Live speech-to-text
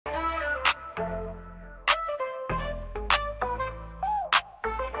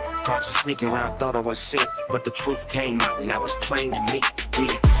Caught you sneaking around, thought I was sick, but the truth came out, now it's plain to me.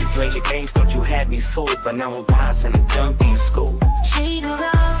 Yeah, you played your games, thought you had me fooled, but now I'm wise and I'm done being schooled. Cheatin'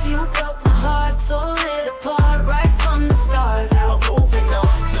 love, you broke my heart, tore it apart right from the start. Now I'm moving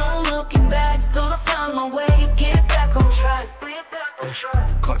on, No looking back, gonna find my way, get back on track.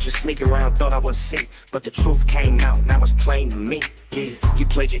 Caught you sneaking around, thought I was sick, but the truth came out, now it's plain to me. Yeah, you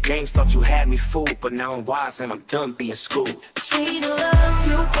played your games, thought you had me fooled, but now I'm wise and I'm done being schooled. Cheatin' love,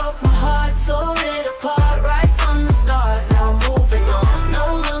 you broke my heart, tore it apart right from the start. Now I'm moving on,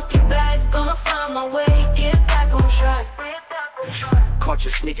 no looking back, gonna find my way, get back on track. Caught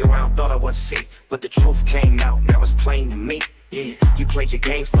you sneaking around, thought I was sick, but the truth came out, now it's plain to me. Yeah, you played your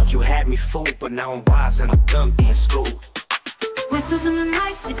games, thought you had me fooled, but now I'm wise and I'm done being schooled. Whispers in the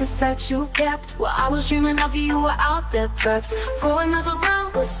night, secrets that you kept. While I was dreaming of you, you were out there prepped for another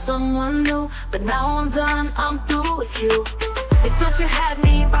round with someone new. But now I'm done, I'm through with you. They thought you had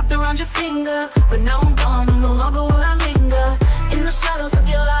me wrapped around your finger, but now I'm gone, no longer will I linger. In the shadows of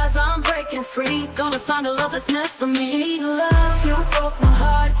your lies, I'm breaking free. Gonna find a love that's meant for me. Cheatin' love, you broke my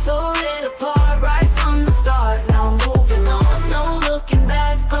heart, tore it apart right from the start. Now I'm moving on, no looking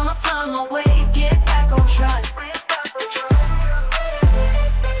back, gonna find my way, get back on track.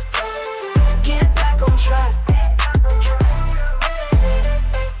 Get back on track.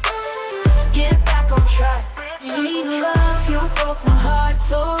 Get back on track. Cheatin' love, you broke my heart,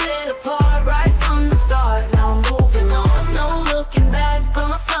 tore it apart right from the start. Now I'm moving on, no looking back,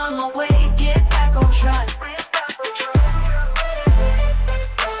 gonna find my way, get back on track.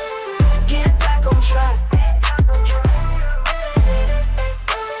 Get back on track.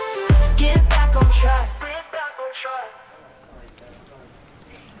 Get back on track.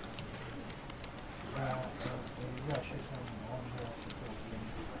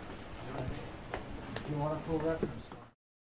 Do you want a full reference?